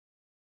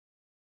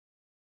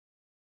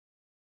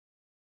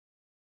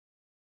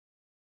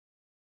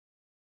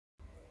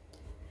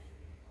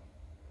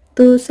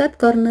To set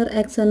corner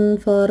action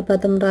for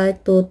bottom right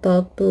to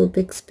talk to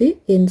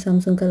Bixby in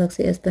Samsung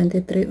Galaxy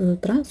S23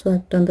 Ultra,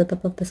 swipe down the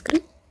top of the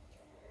screen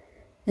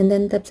and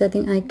then tap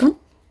setting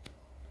icon.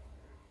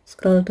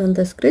 Scroll down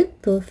the screen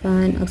to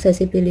find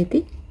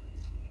accessibility.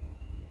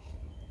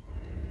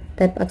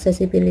 Tap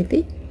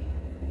accessibility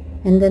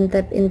and then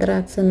tap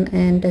interaction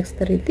and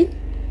dexterity.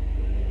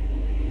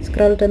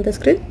 Scroll down the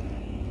screen.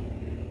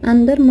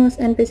 Under mouse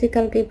and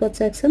physical keyboard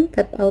section,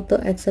 tap auto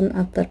action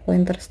after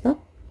pointer stop.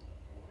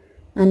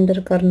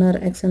 Under corner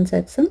action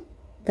section,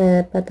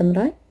 tap bottom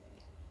right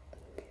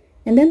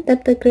and then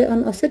tap the gray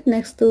on offset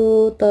next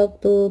to talk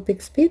to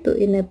Bixby to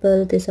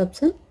enable this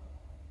option.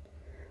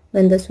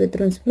 When the switch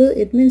turns blue,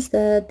 it means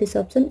that this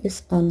option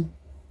is on.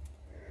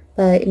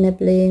 By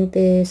enabling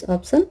this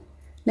option,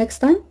 next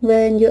time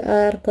when you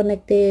are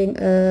connecting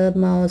a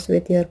mouse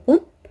with your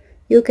phone,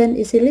 you can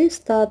easily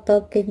start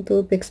talking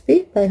to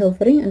Bixby by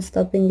hovering and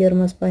stopping your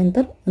mouse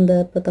pointer on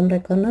the bottom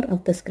right corner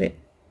of the screen.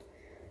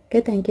 Okay,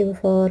 thank you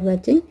for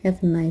watching.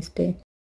 Have a nice day.